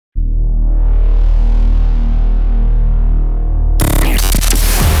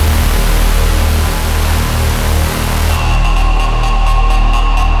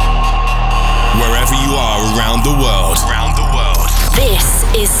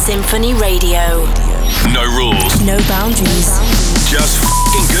Symphony Radio. No rules. No boundaries. Just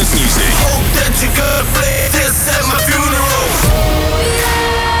f***ing good music. Hope that you're good, please. This at my funeral.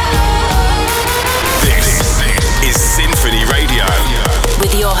 This is Symphony Radio.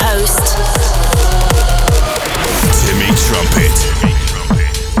 With your host, Timmy Trumpet.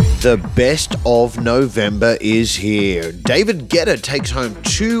 The best of November is here. David Guetta takes home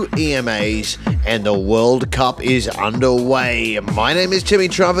 2 EMAs and the World Cup is underway. My name is Timmy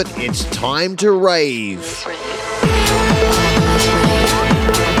Trumpet. It's time to rave.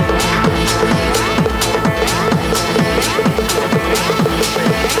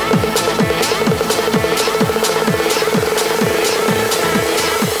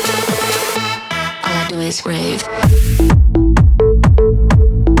 All I do is rave.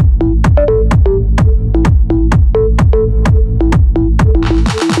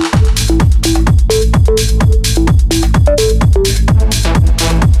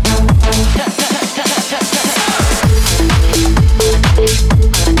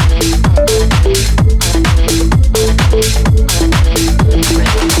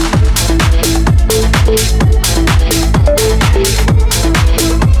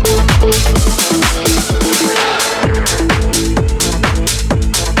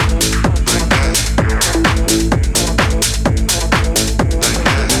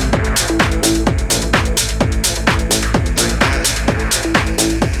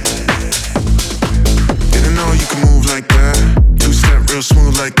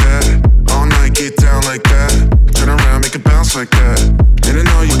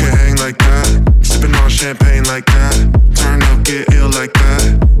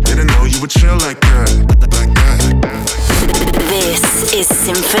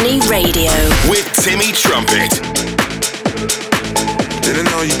 Symphony Radio with Timmy Trumpet. Didn't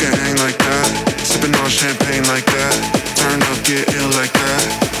know you could hang like that. Sipping on champagne like that. Turn up, get ill like that.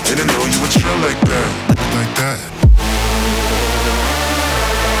 Didn't know you would chill like that. Like that.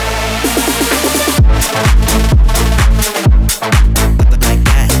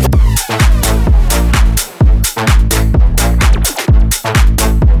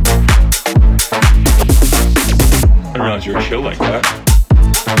 I didn't realize you were chill like that.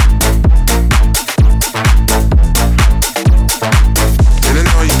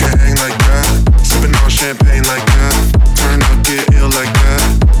 Champagne like that. Turn up, get ill like that.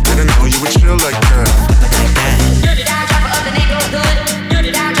 Didn't know you would chill like that. You're the down dropper of the neighborhood. You're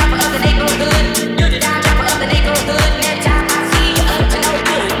the down dropper of the neighborhood. You're the down dropper of the neighborhood. Next time I see you up to no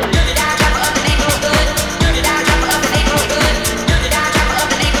good. You're the down dropper of the neighborhood. You're the down dropper of the neighborhood. You're the down dropper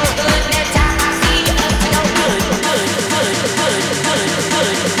of the neighborhood. Next time I see you up to no good.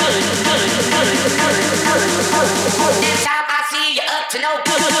 Next time I see you up to no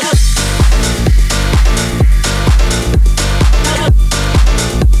good.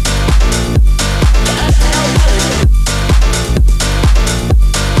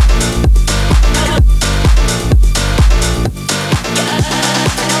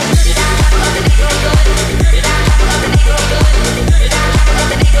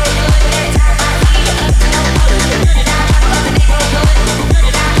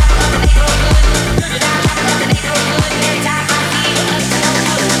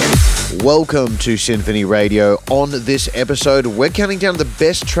 Welcome to Symphony Radio. On this episode, we're counting down the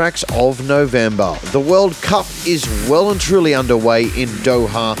best tracks of November. The World Cup is well and truly underway in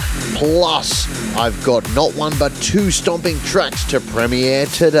Doha. Plus, I've got not one but 2 stomping tracks to premiere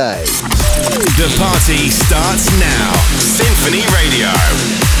today. The party starts now. Symphony Radio.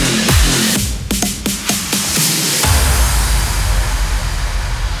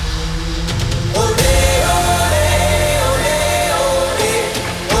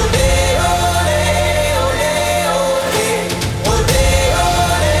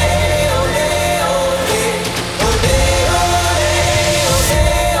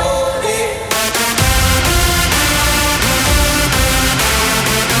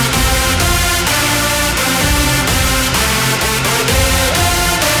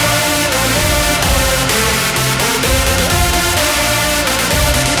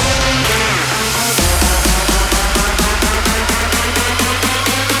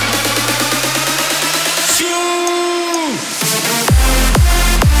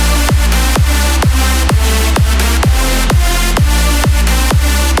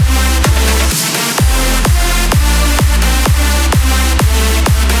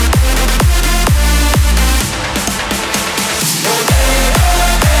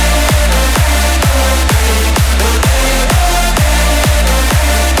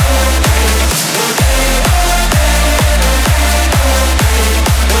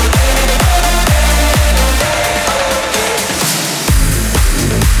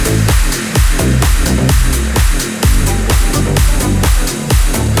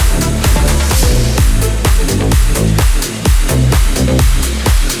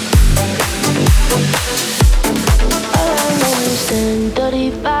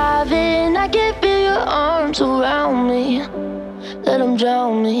 let them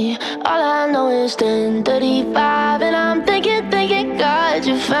drown me. All I know is 10:35, and I'm thinking, God,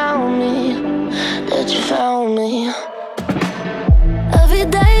 you found me, that you found me. Every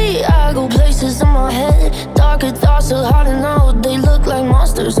day I go places in my head. Darker thoughts are hard to know. They look like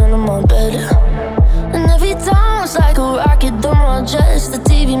monsters under my bed. And every time it's like a rocket through my chest. The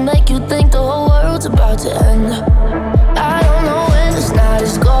TV make you think the whole world's about to end. I don't know where this night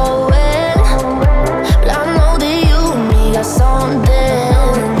is going, but I know that you and me got something.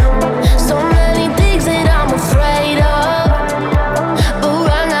 So many things that I'm afraid of, but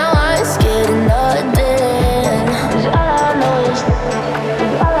right now I ain't scared of nothing. 'Cause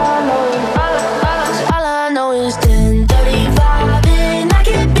all I know is 10:35, and I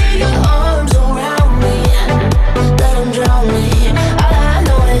can feel your arms around me. Let them drown me. All I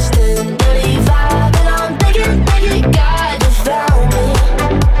know is 10:35, and I'm thinking, God, you found me,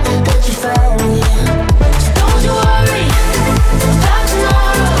 that you found me. So don't you worry about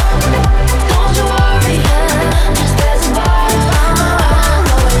tomorrow. Don't you worry, just pass it by. All I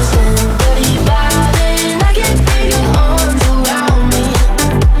know is 10:35, and I can feel your arms around me.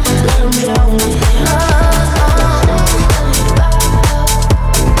 Let them drown me.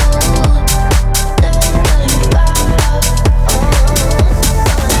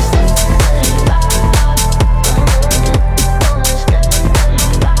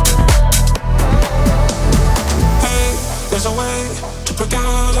 There's a way to break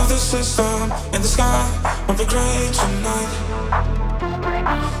out of the system, and the sky won't be gray tonight.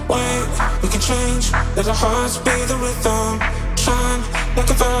 Wait, we can change, let our hearts be the rhythm. Shine like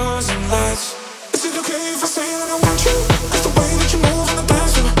 1,000 lights. Is it okay if I say that I want you? 'Cause the way that you move on the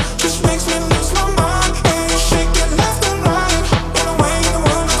dance floor just makes me lose my mind. And you shake it left and right, in a way in the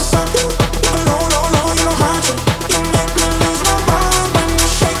world that can stop you. No, you don't hide you. You make me lose my mind when you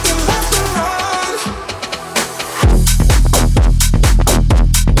shake it left and right.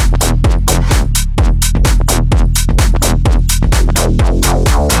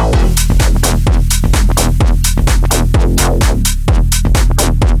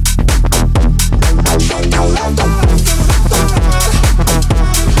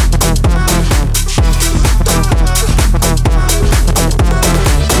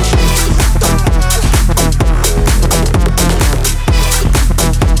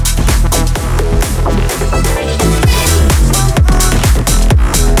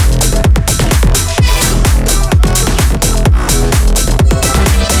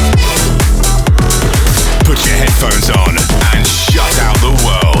 Put your headphones on and shut out the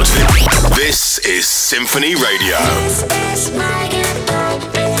world. This is Symphony Radio.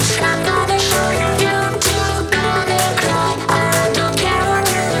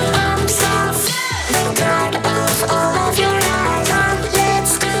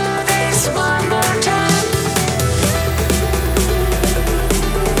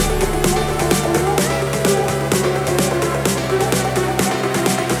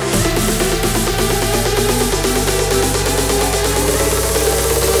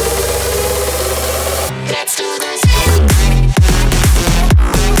 Let's do this.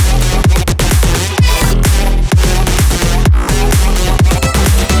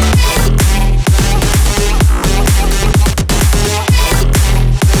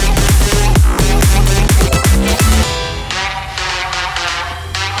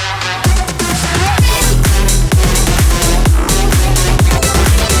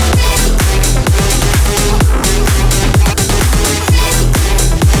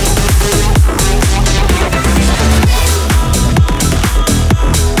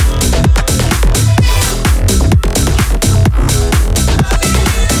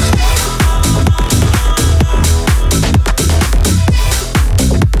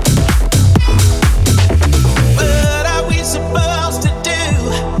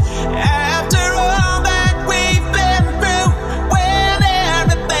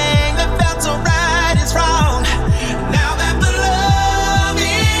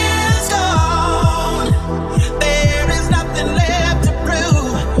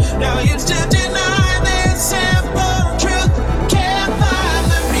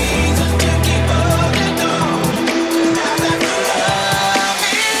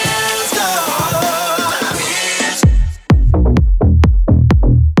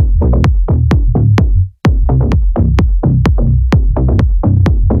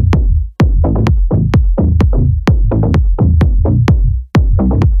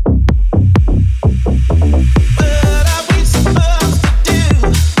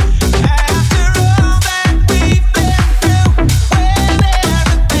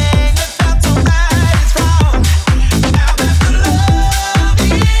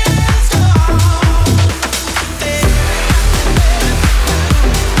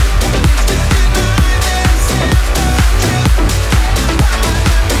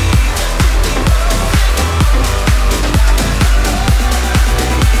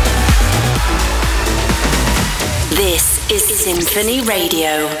 This is Symphony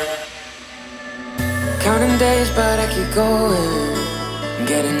Radio. Counting days, but I keep going. I'm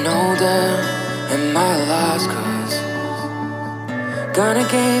getting older, and my lost cause. Gonna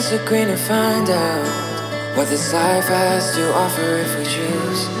gaze the green and find out what this life has to offer if we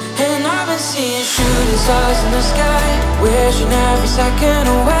choose. And I've been seeing shooting stars in the sky, wishing every second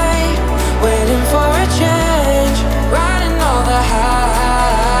away, waiting for a change, riding all the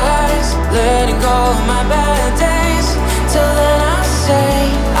highs, letting go of my bad days, till then I'll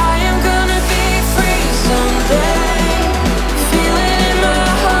say I am gonna be free someday. Feel it in my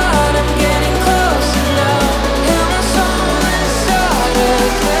heart, I'm getting closer now. Heal my soul and start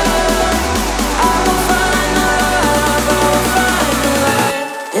again. I will find love, I will find the light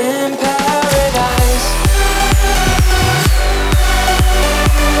in paradise.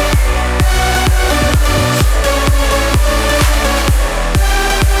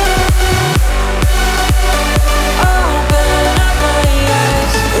 Open up my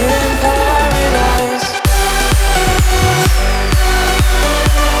eyes in paradise.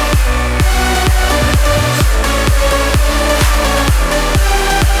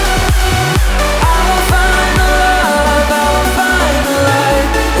 I will find the love, I will find the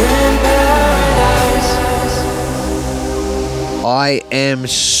light in paradise. I am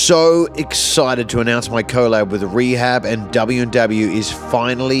so excited to announce my collab with Rehab and W&W is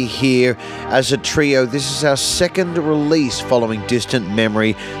finally here as a trio. This is our second release following Distant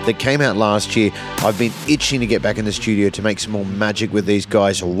Memory that came out last year. I've been itching to get back in the studio to make some more magic with these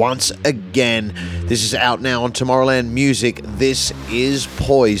guys once again. This is out now on Tomorrowland Music. This is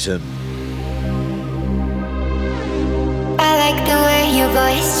Poison. I like the way your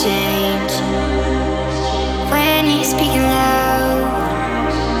voice change when you speak loud.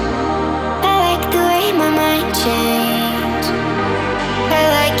 I like the way my mind change. I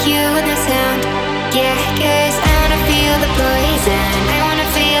like you and the sound. Yeah, 'cause I wanna feel the poison. I wanna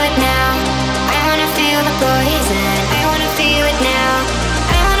feel it now. I wanna feel the poison. I wanna feel it now.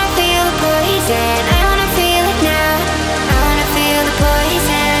 I wanna feel the poison. I wanna feel it now. I wanna feel the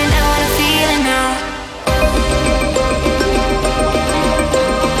poison. I wanna feel it now.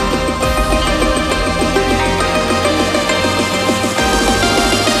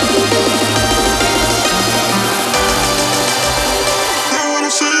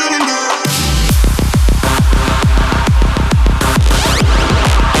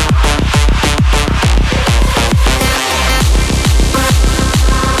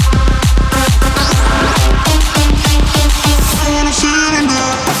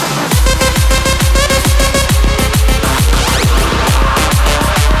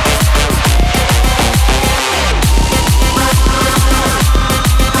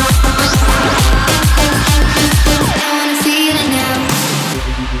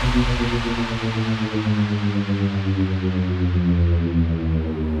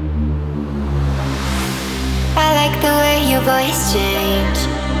 I like the way your voice change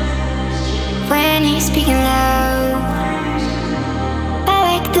when you're speaking loud. I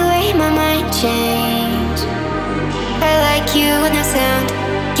like the way my mind change. I like you and the sound.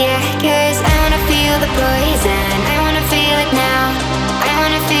 Yeah, 'cause I wanna feel the poison. I wanna feel it now. I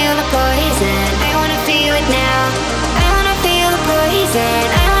wanna feel the poison. I wanna feel it now. I wanna feel the poison.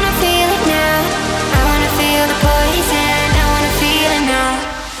 I wanna feel it now. I wanna feel the poison. I wanna feel it now.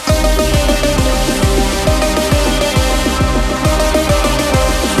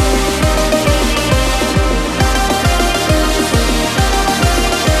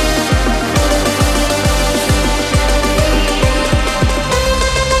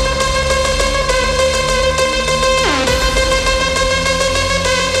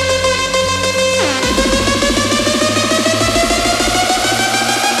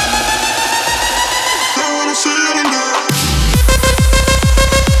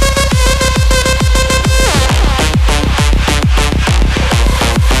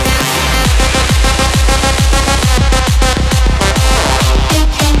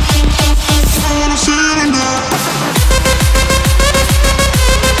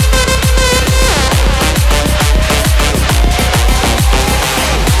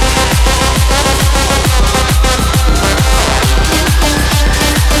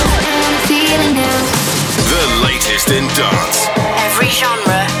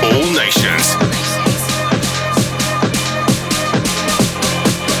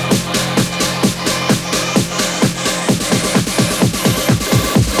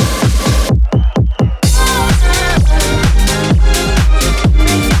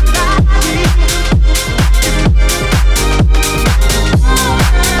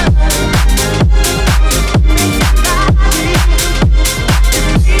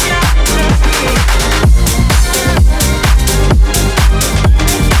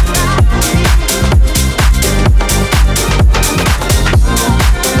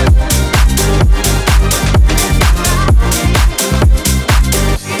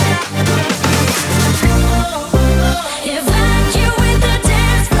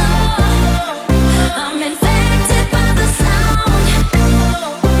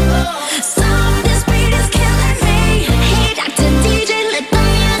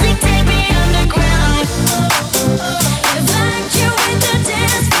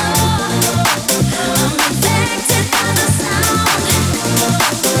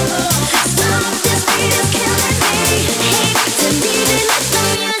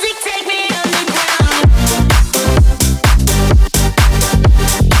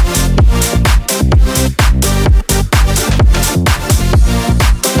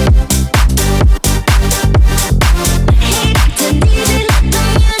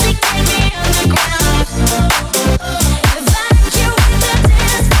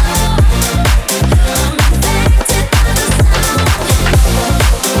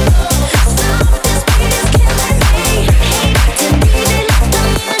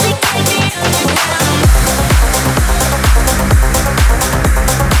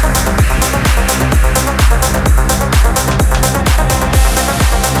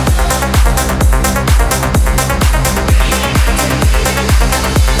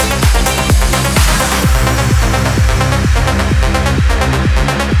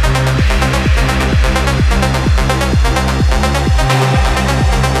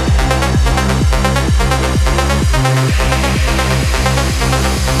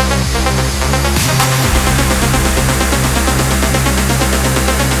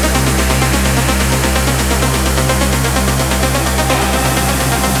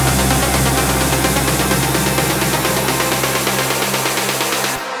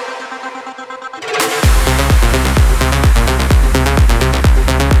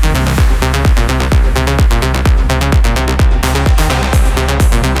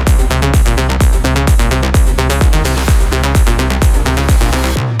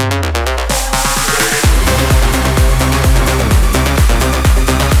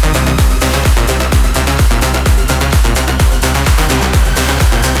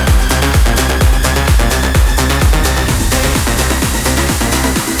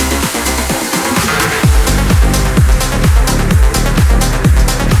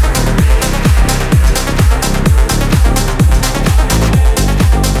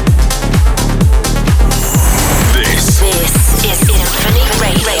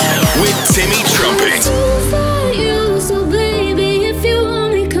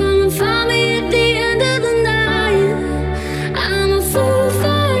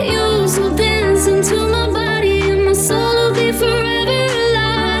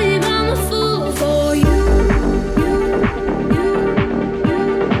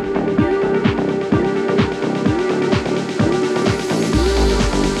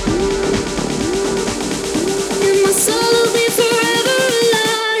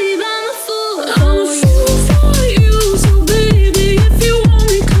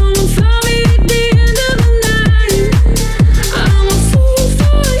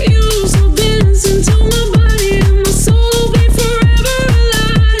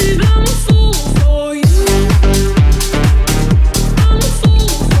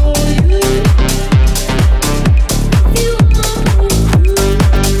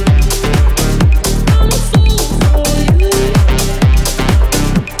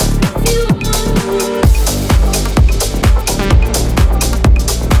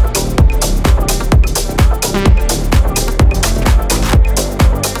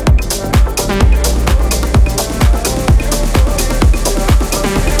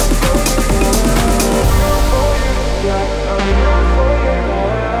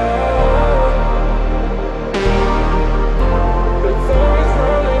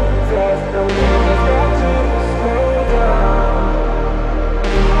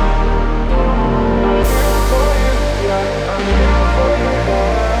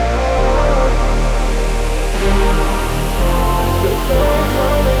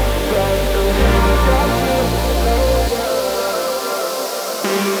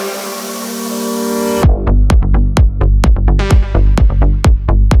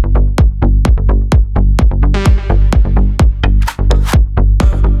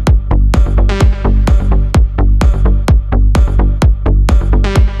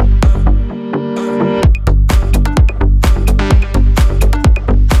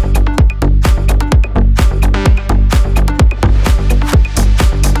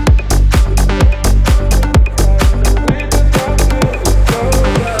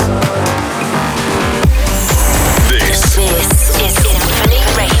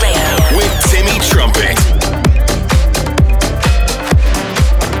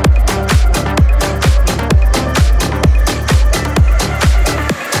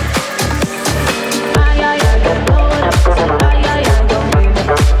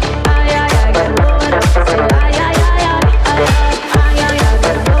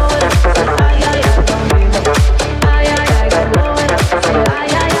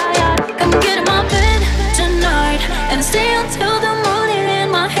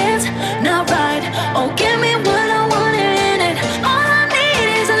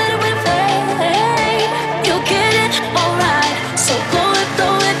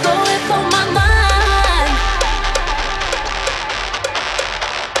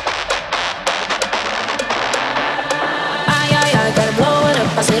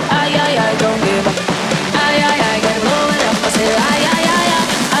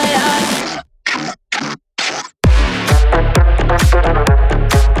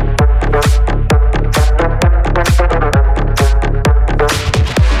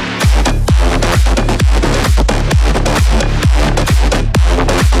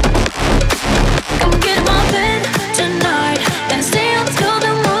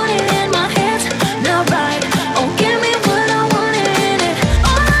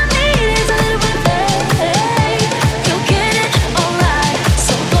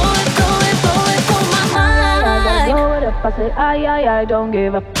 I say, ay, ay, ay, don't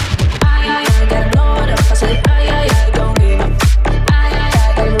give up. Ay, ay, ay, gotta blow it up. I say, ay, ay, ay, don't give up. Ay, ay,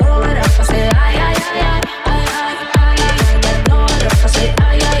 ay, gotta blow it up. I say, ay, ay, ay, ay, ay, ay, ay, ay, gotta blow it up. I say,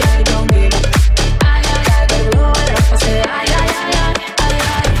 ay, ay, ay, don't give up. Ay, ay, ay, gotta blow it up. I say, ay, ay, ay, ay, ay,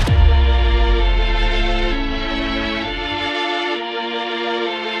 ay.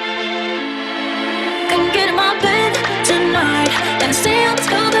 Can get in my bed tonight and stay up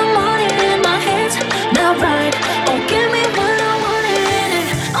till the morning in my head's not right. Oh, give me what I want and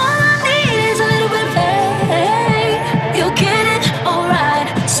all I need is a little bit of faith. You'll get it alright.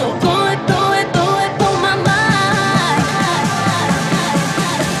 So blow it, blow it, blow it, blow my mind.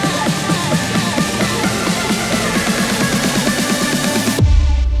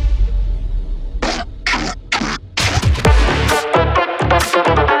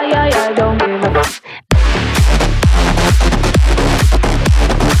 Ay, ay, ay, don't give up.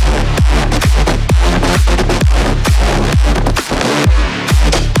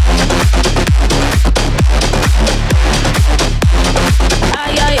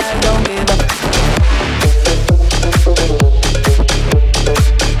 Ay, ay, ay, don't give up.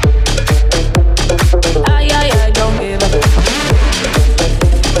 Ay, ay, ay, don't give up.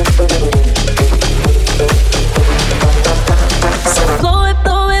 So blow it,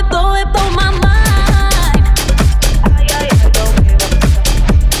 blow it, blow it, blow my mind. Ay, ay, ay, don't give up.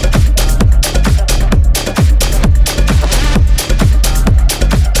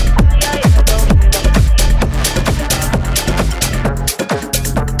 Ay, ay, ay, don't give up.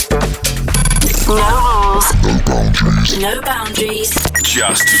 No rules. No boundaries.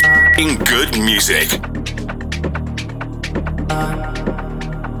 Just f***ing good music.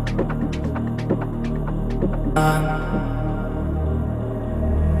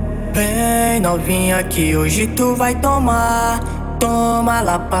 Vem novinha que hoje tu vai tomar. Toma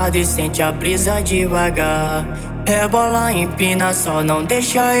lapada e sente a brisa devagar. Rebola, empina, só não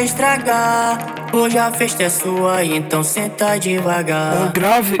deixa estragar. Hoje a festa é sua, então senta devagar.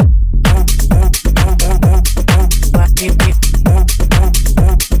 Grave.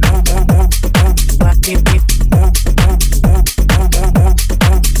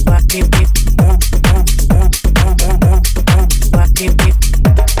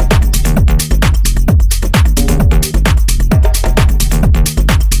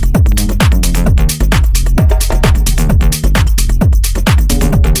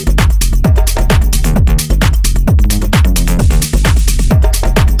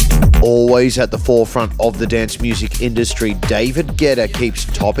 Always at the forefront of the dance music industry, David Guetta keeps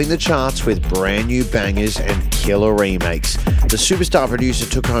topping the charts with brand new bangers and killer remakes. The superstar producer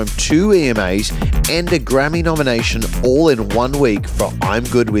took home 2 EMAs and a Grammy nomination all in 1 week for I'm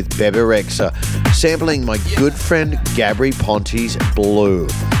Good with Bebe Rexha, sampling my good friend Gabry Ponte's Blue.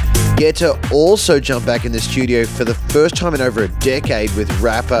 Guetta also jumped back in the studio for the first time in over a decade with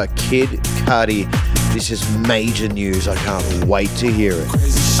rapper Kid Cudi. This is major news. I can't wait to hear it.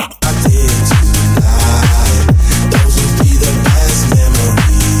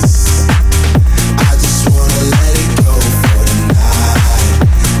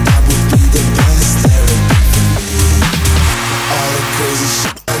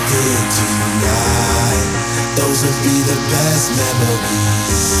 Those would be the best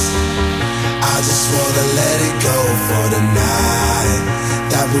memories. I just wanna let it go for the night.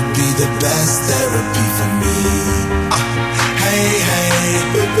 That would be the best therapy for me. Hey,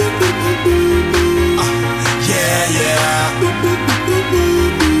 hey.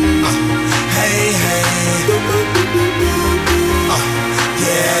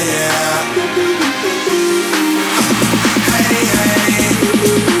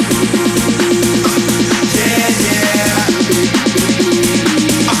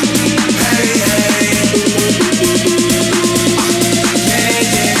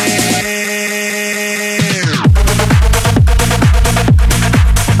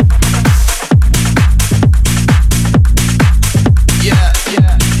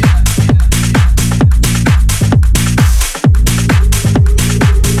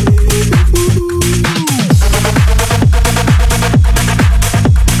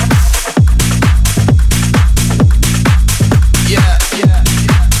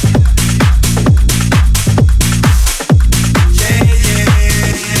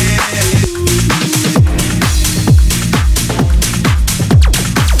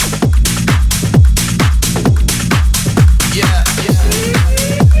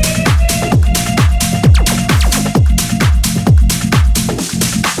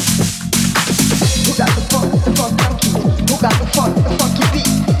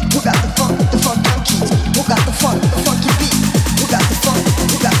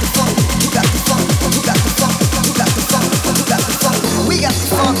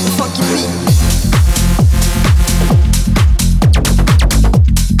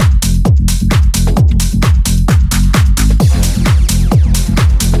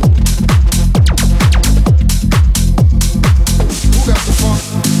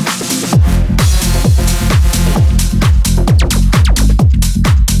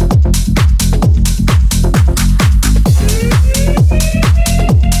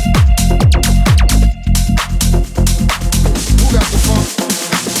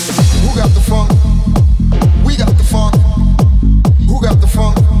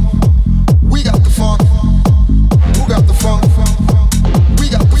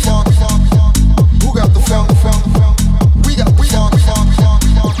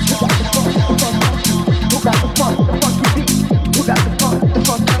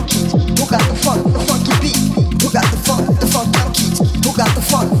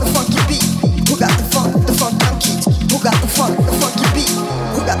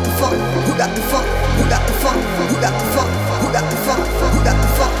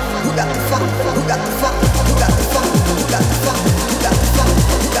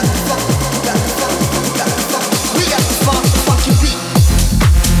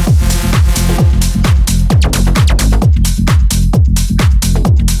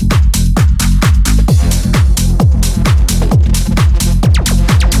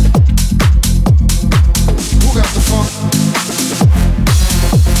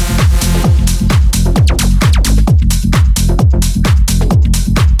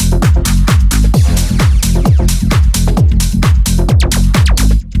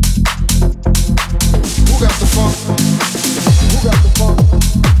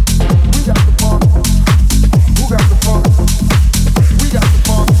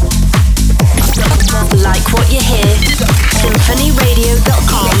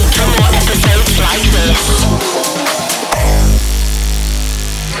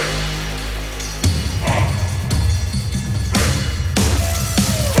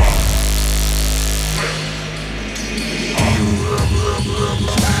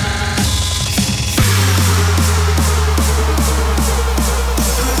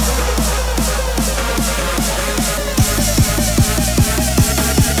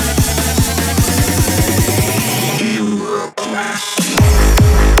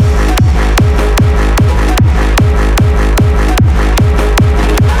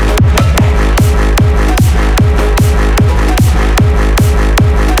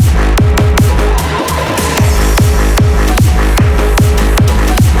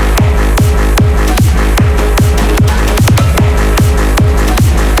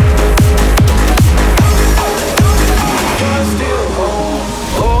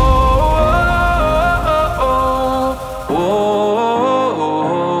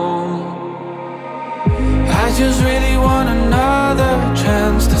 just really want another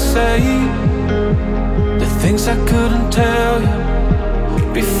chance to say the things I couldn't tell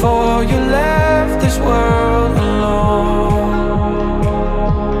you before you left this world alone.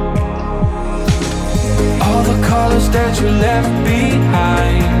 All the colors that you left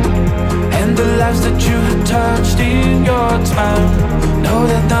behind and the lives that you had touched in your time. Know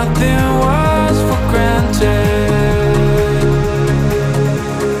that nothing was for granted.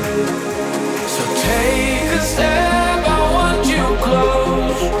 So take a step, I want you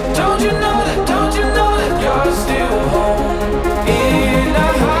close. Don't you know that you're still home? In a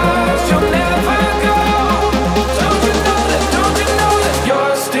house you'll never go. Don't you know that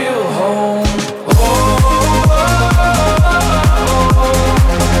you're still home?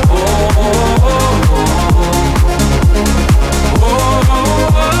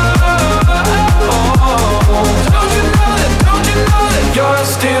 You're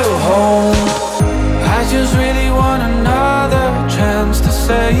still home. I just really want another chance to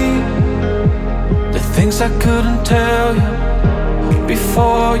say the things I couldn't tell you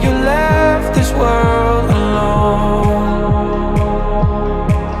before you left this world alone.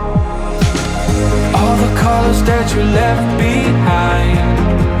 All the colors that you left behind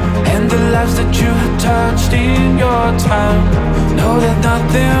and the lives that you had touched in your time. Know that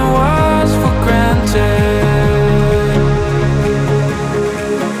nothing was for granted.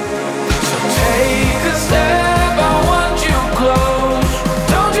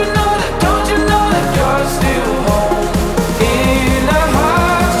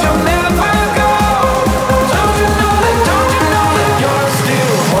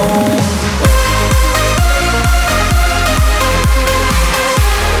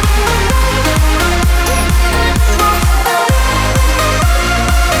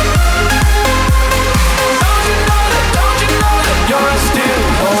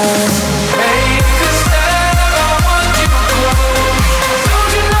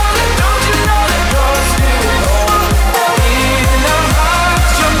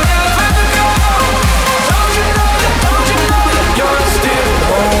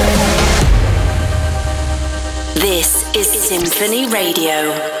 Symphony Radio.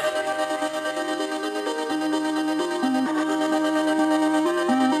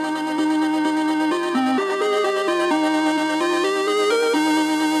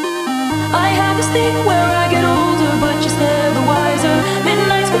 I have this thing where I get older, but just never wiser.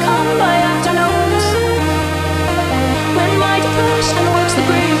 Midnights become my afternoons. When my depression works the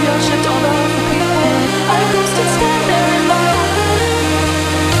graveyard shift all of the people, I ghost and stand there in my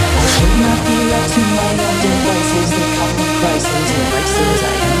I should not be left to my own devices. They come with crises,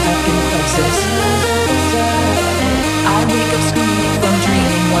 I end up in crisis. I wake up screaming from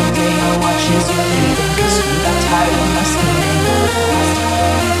dreaming. One day I'll watch as you're leaving, 'cause you got tired of my scheming.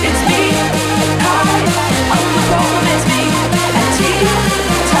 It's me, I'm the problem, it's me. At tea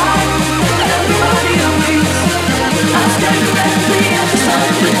time, everybody agrees. I stand directly at the sun,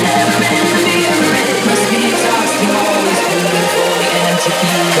 but never in the mirror. It must be exhausting, always waiting for the end to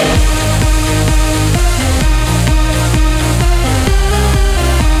heal.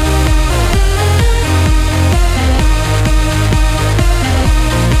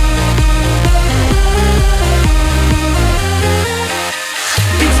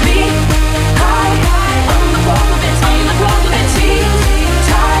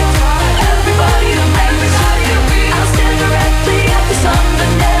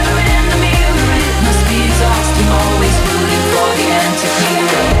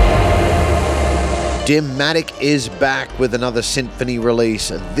 Dimmatic is back with another Symphony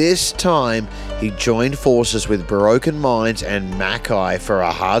release. This time, he joined forces with Broken Minds and Mackay for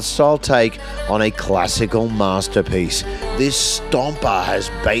a hardstyle take on a classical masterpiece. This stomper has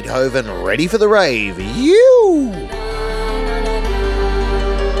Beethoven ready for the rave. You!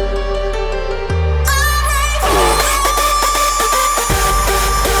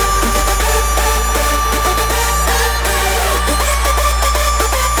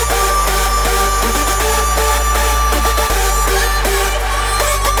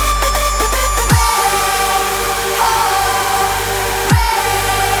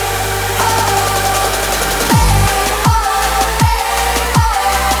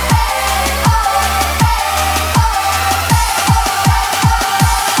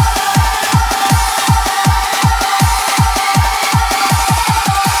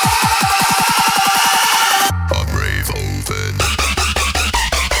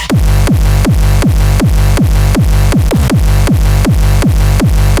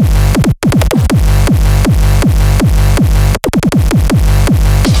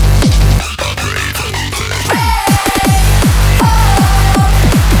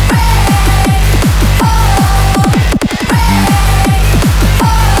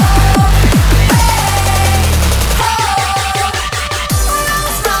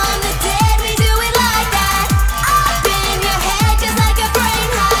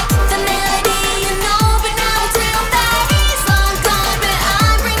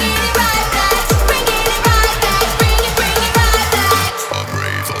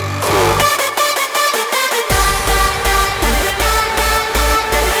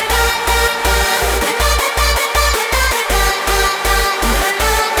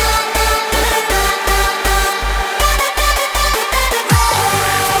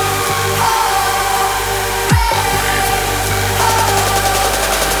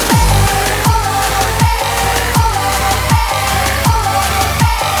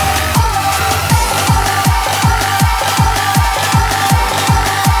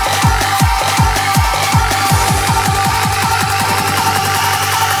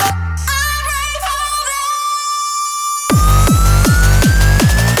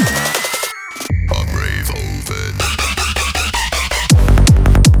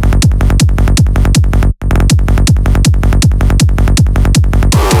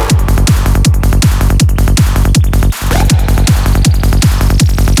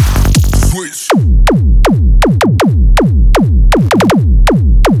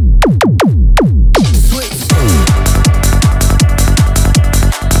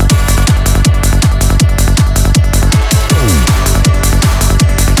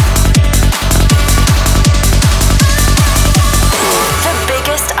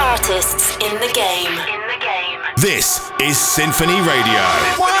 Symphony Radio.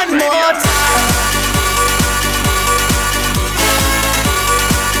 One more time.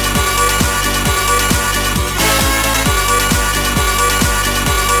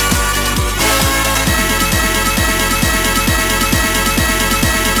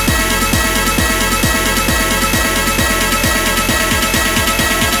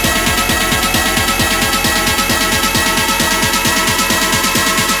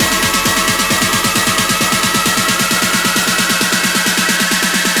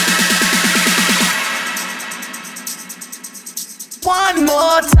 One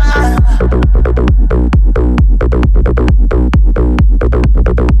more time.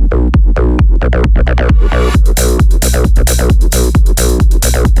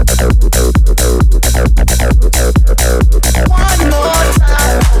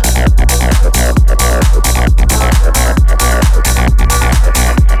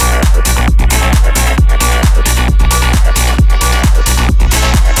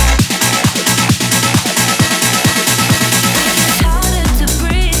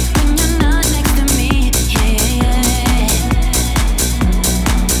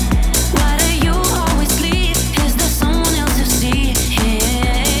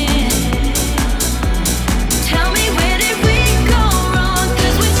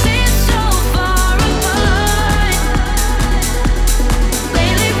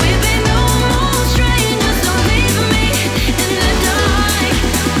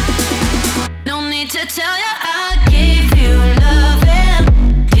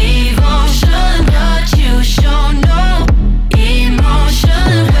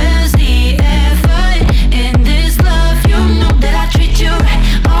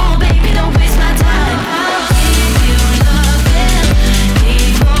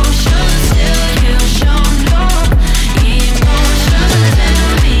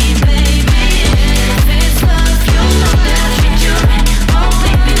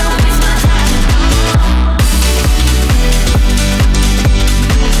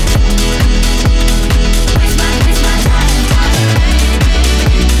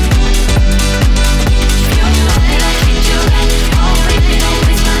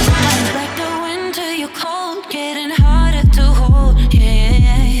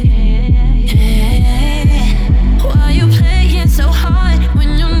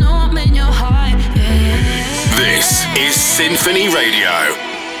 Symphony Radio.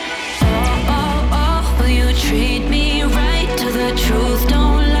 Will you treat me right? To the truth,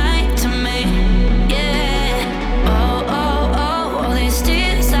 don't lie to me. Yeah. All these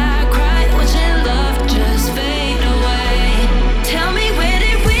tears I cried, watching love just fade away. Tell me, where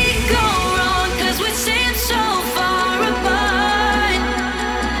did we go wrong? 'Cause we seem so far apart.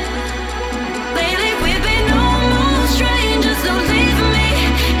 Lately we've been almost strangers, don't leave me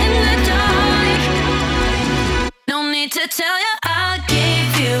in the dark. No need to tell you I gave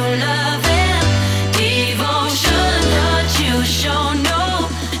you love and devotion, but you show no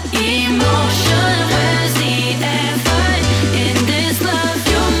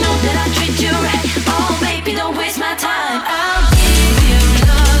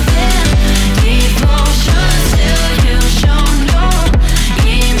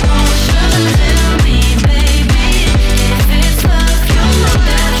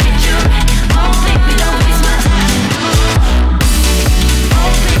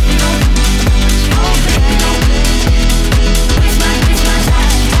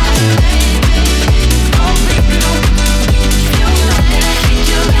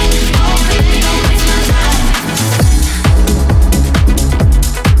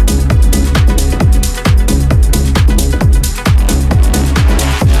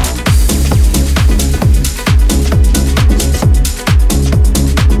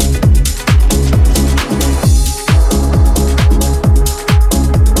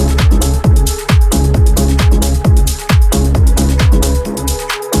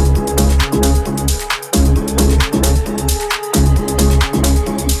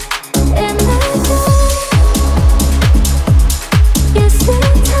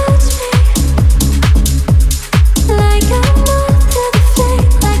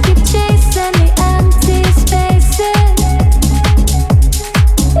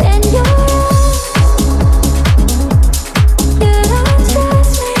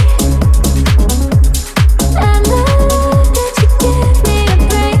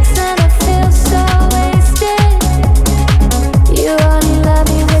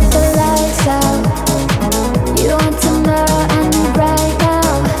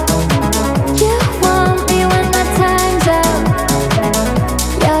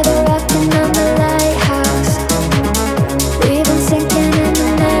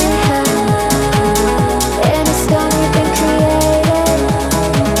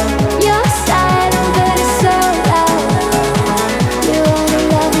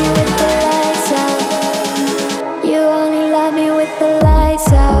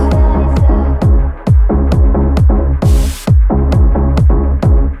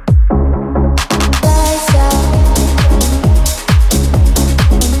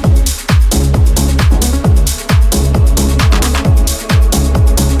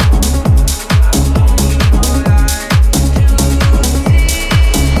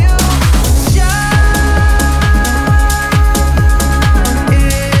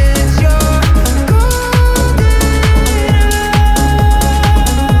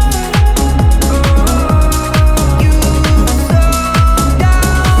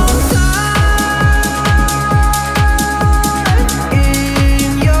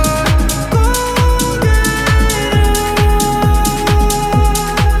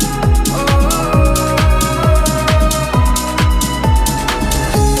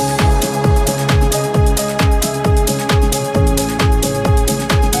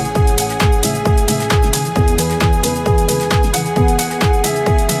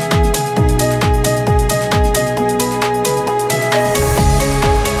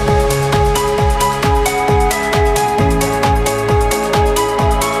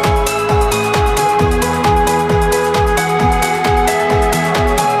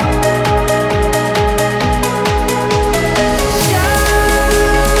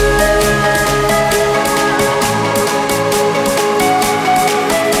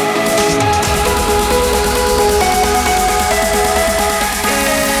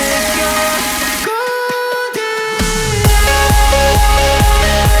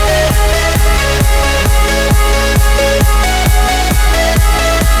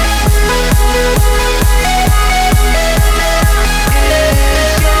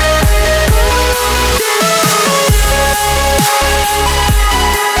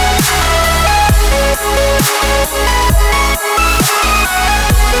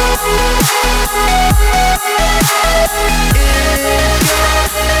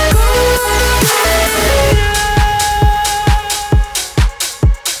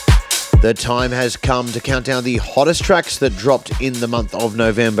The time has come to count down the hottest tracks that dropped in the month of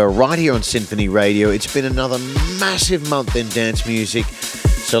November right here on Symphony Radio. It's been another massive month in dance music,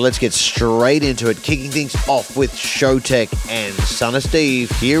 so let's get straight into it, kicking things off with Showtek and Son of Steve.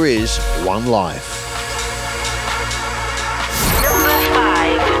 Here is One Life.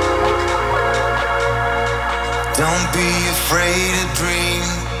 Don't be afraid to dream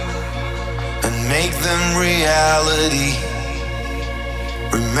and make them reality.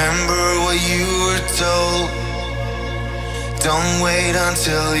 Remember what you were told. Don't wait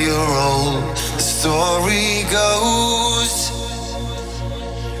until you're old. The story goes,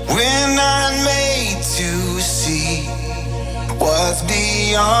 we're not made to see what's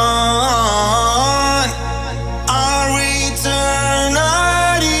beyond our eternity.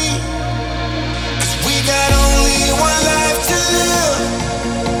 'Cause we got only one life to live,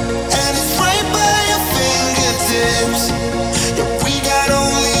 and it's right by your fingertips. Yeah, we got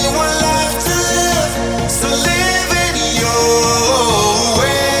only one life to live, so live it your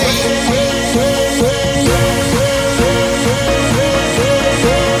way.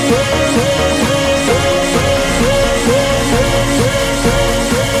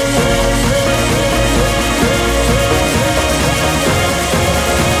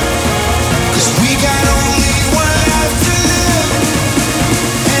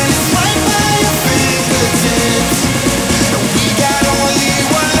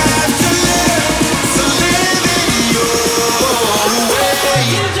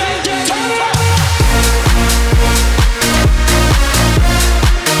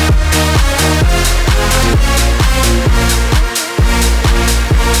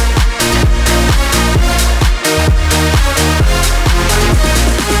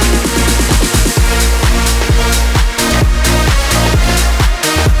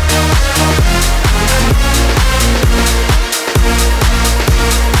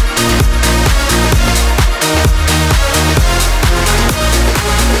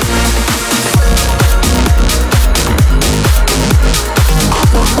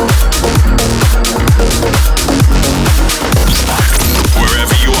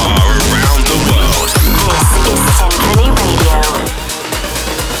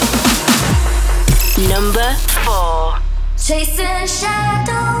 Chasing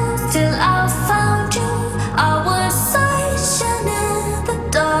shadows till I found you. I was searching in the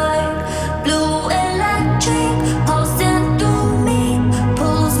dark. Blue electric pulsing through me,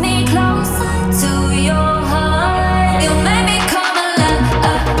 pulls me closer to your heart. You made me come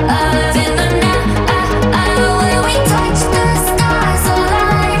alive in the night. When we touch the stars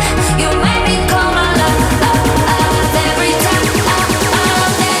align. You made me come alive every time.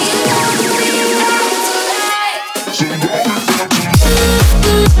 There you know me back to life.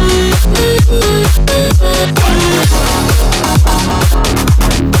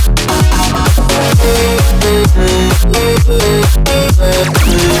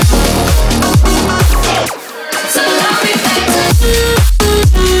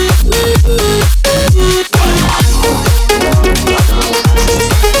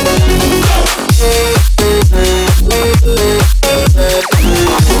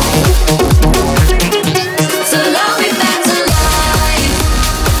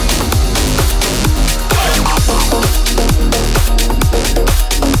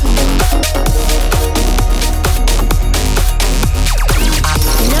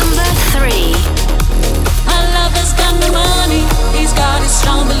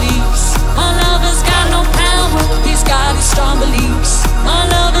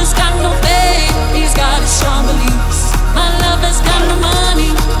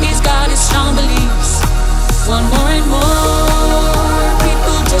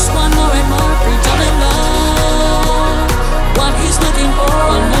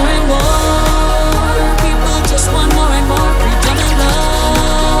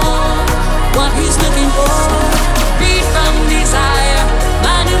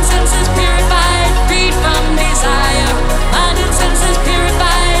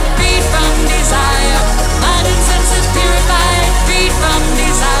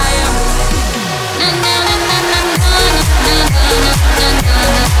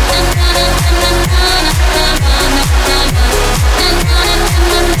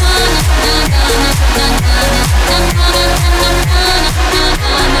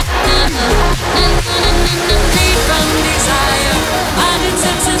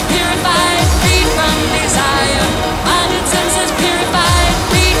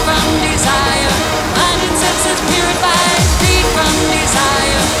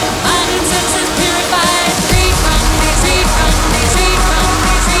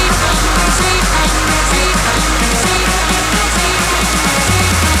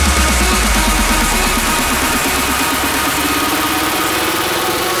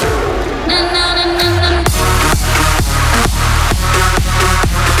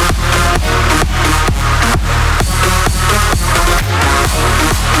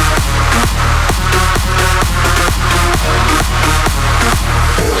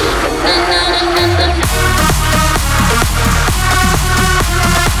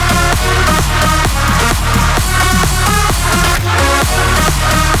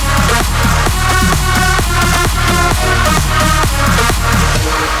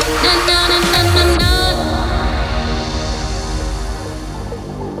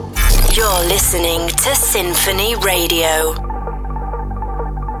 to Symphony Radio.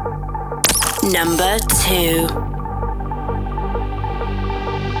 Number 2.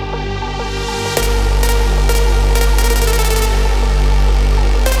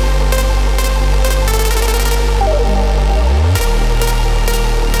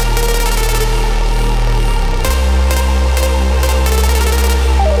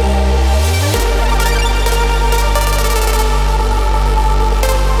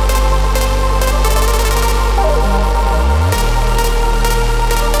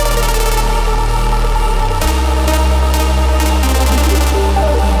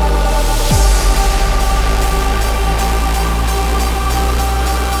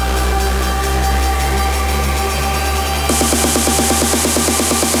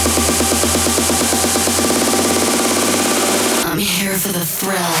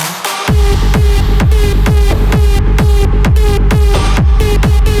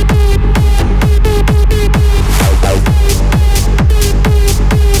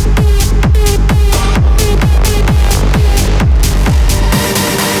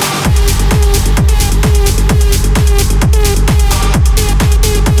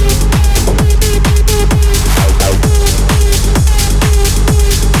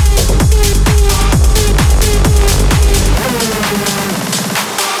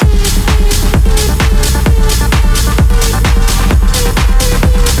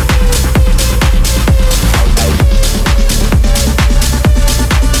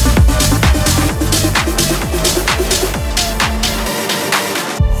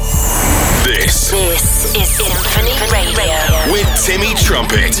 Timmy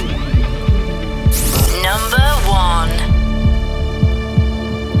Trumpet. Number 1.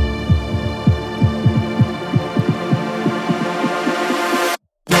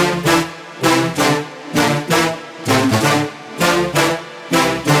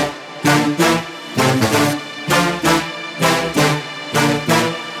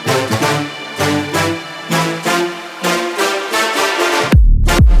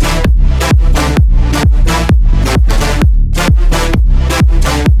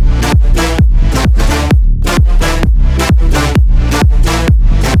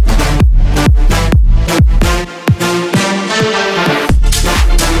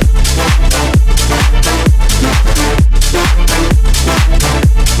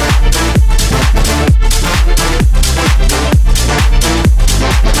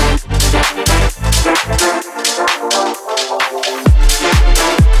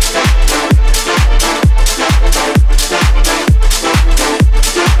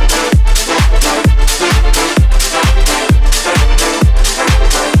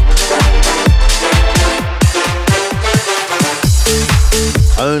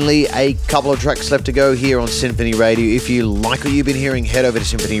 Only a couple of tracks left to go here on Symphony Radio. If you like what you've been hearing, head over to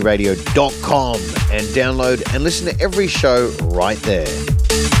symphonyradio.com and download and listen to every show right there.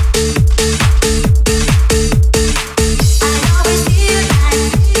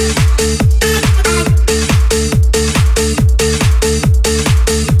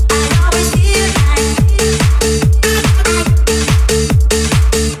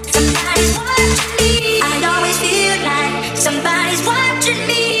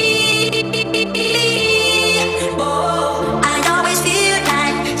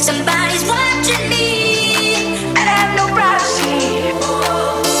 Somebody's watching me. I have no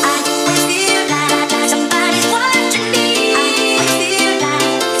privacy.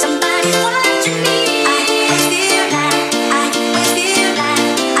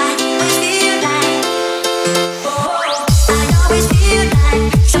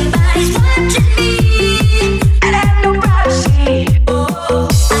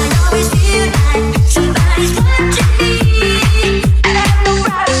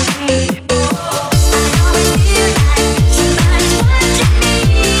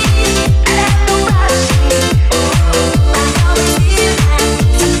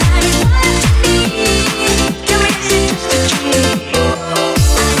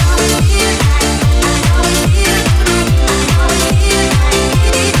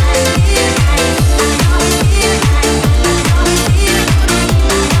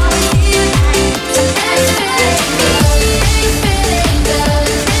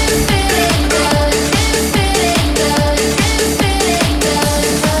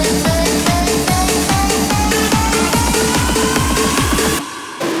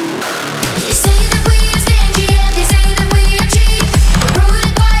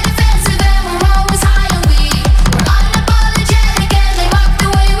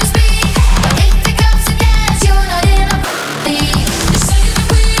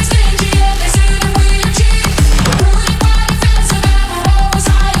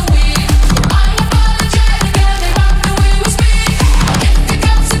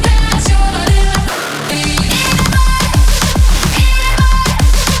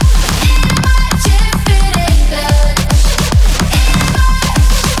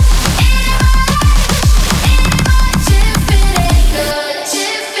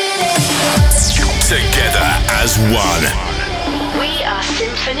 as one. We are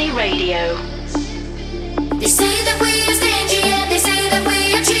Symphony Radio. They say that we are stingy and they say that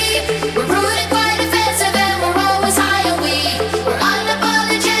we are cheap. We're rude and quite offensive and we're always high and weak. We're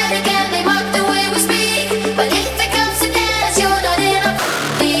unapologetic and they mock the way we speak. But if it comes to dance, you're not in a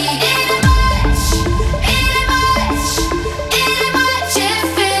league. It ain't much, it ain't much, it ain't much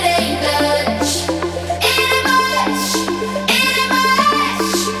if it ain't Dutch. It ain't much, it ain't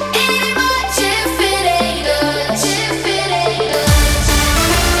much, it ain't much if it ain't Dutch. If it ain't Dutch.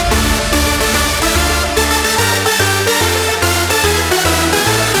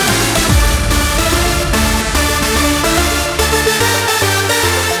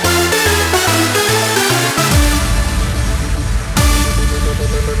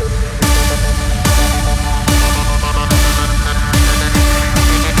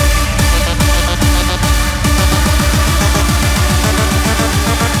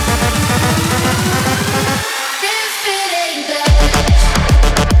 If it ain't Dutch.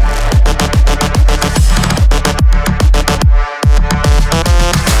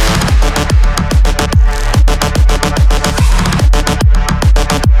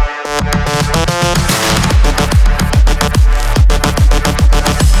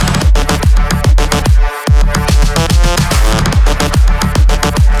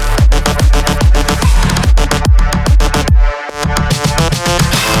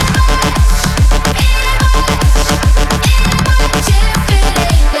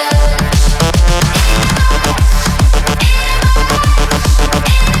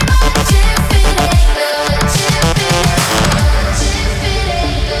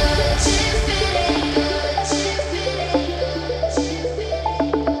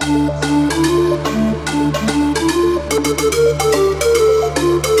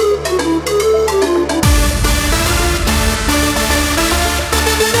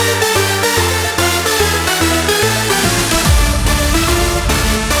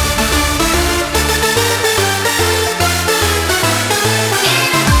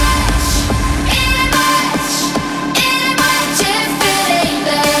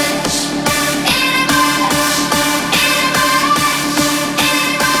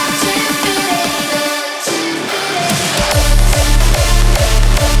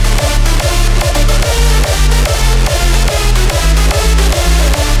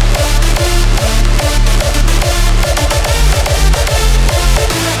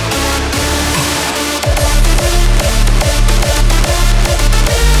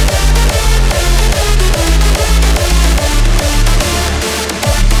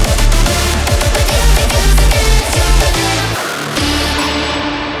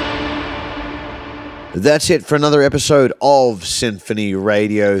 That's it for another episode of Symphony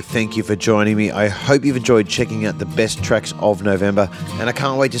Radio. Thank you for joining me. I hope you've enjoyed checking out the best tracks of November, and I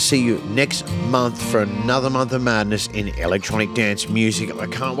can't wait to see you next month for another month of madness in electronic dance music. I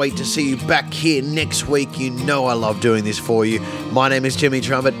can't wait to see you back here next week. You know I love doing this for you. My name is Jimmy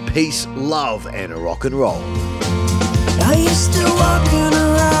Trumpet. Peace, love, and rock and roll. Are you still walking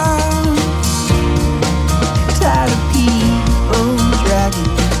around? Tired of people dragging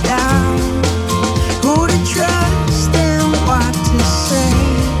you down? Who to trust and what to say?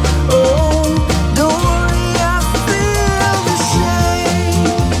 Oh, don't worry, I feel the same.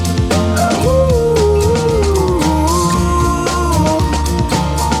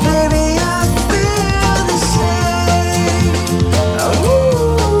 Baby, I feel the same.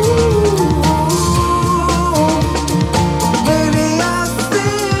 Baby, I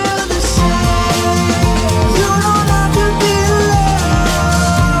feel the same. You don't have to be alone,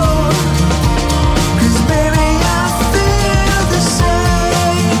 'cause baby, I feel the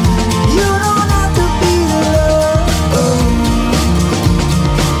same. You don't have to be alone,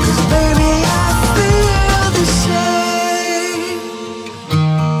 'cause baby, I feel the same.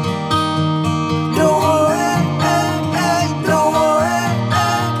 Don't worry, don't worry,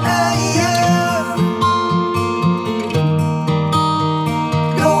 yeah.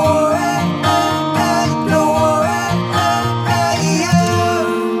 Don't worry, yeah.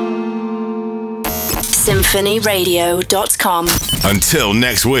 SymphonyRadio.com. Until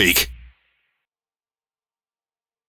next week.